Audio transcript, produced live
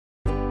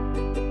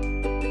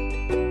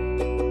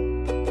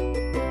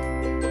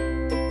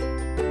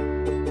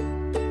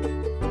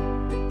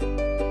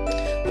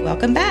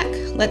Welcome back.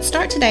 Let's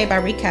start today by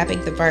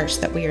recapping the verse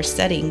that we are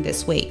studying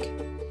this week.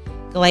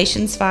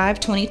 Galatians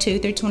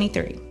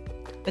 5:22-23.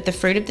 But the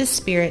fruit of the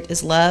Spirit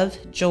is love,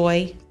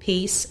 joy,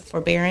 peace,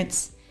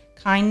 forbearance,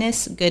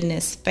 kindness,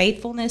 goodness,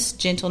 faithfulness,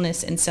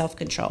 gentleness, and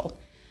self-control.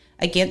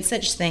 Against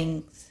such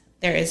things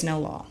there is no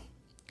law.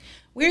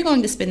 We're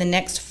going to spend the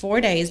next 4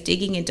 days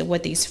digging into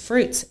what these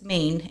fruits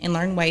mean and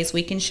learn ways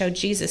we can show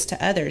Jesus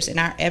to others in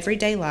our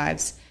everyday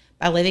lives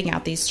by living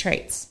out these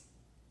traits.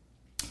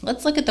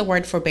 Let's look at the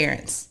word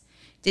forbearance.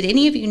 Did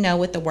any of you know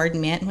what the word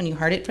meant when you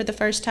heard it for the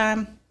first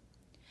time?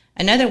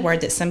 Another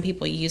word that some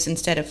people use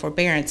instead of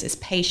forbearance is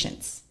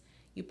patience.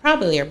 You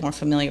probably are more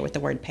familiar with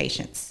the word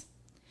patience.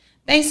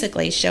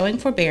 Basically, showing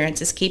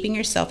forbearance is keeping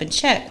yourself in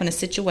check when a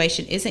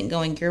situation isn't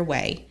going your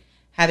way,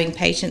 having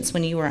patience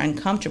when you are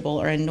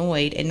uncomfortable or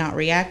annoyed, and not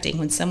reacting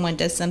when someone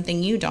does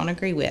something you don't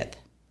agree with.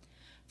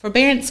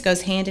 Forbearance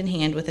goes hand in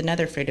hand with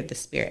another fruit of the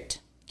Spirit.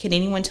 Can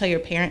anyone tell your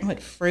parent what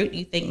fruit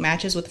you think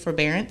matches with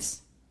forbearance?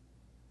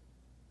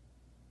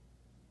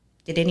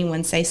 Did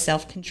anyone say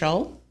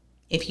self-control?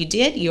 If you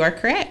did, you are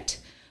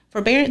correct.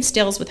 Forbearance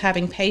deals with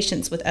having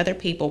patience with other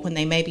people when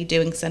they may be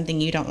doing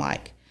something you don't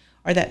like,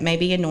 or that may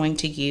be annoying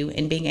to you,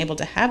 and being able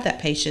to have that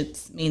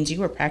patience means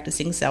you are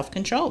practicing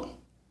self-control.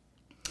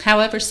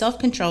 However,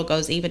 self-control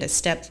goes even a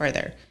step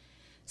further.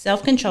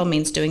 Self-control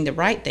means doing the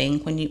right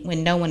thing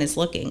when no one is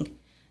looking,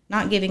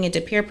 not giving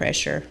into peer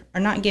pressure, or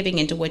not giving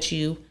into what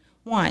you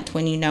want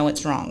when you know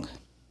it's wrong.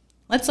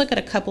 Let's look at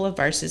a couple of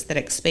verses that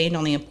expand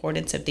on the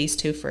importance of these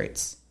two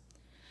fruits.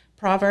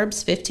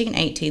 Proverbs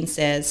 15:18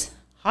 says,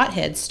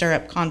 "Hotheads stir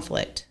up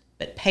conflict,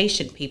 but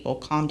patient people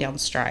calm down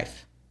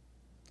strife."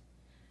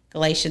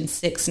 Galatians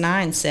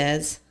 6:9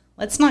 says,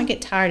 "Let's not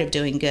get tired of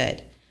doing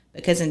good,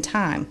 because in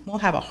time we'll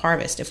have a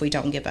harvest if we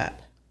don't give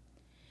up."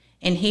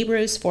 And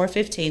Hebrews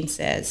 4:15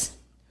 says,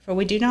 "For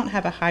we do not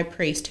have a high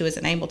priest who is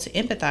unable to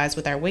empathize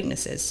with our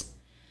weaknesses,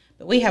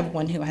 but we have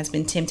one who has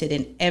been tempted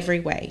in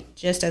every way,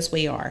 just as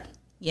we are,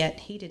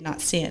 yet he did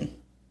not sin."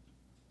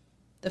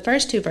 The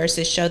first two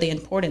verses show the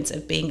importance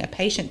of being a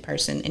patient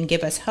person and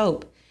give us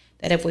hope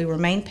that if we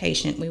remain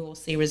patient, we will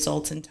see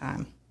results in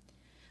time.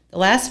 The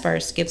last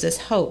verse gives us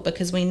hope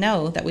because we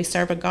know that we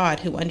serve a God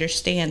who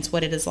understands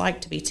what it is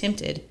like to be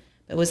tempted,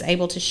 but was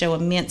able to show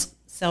immense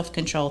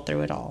self-control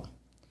through it all.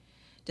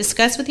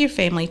 Discuss with your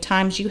family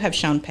times you have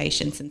shown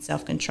patience and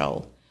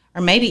self-control,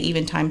 or maybe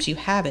even times you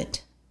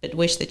haven't, but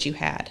wish that you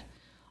had.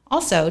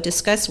 Also,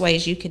 discuss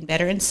ways you can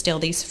better instill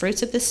these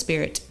fruits of the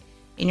Spirit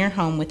in your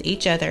home with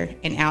each other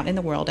and out in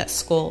the world at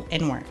school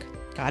and work.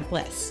 God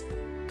bless.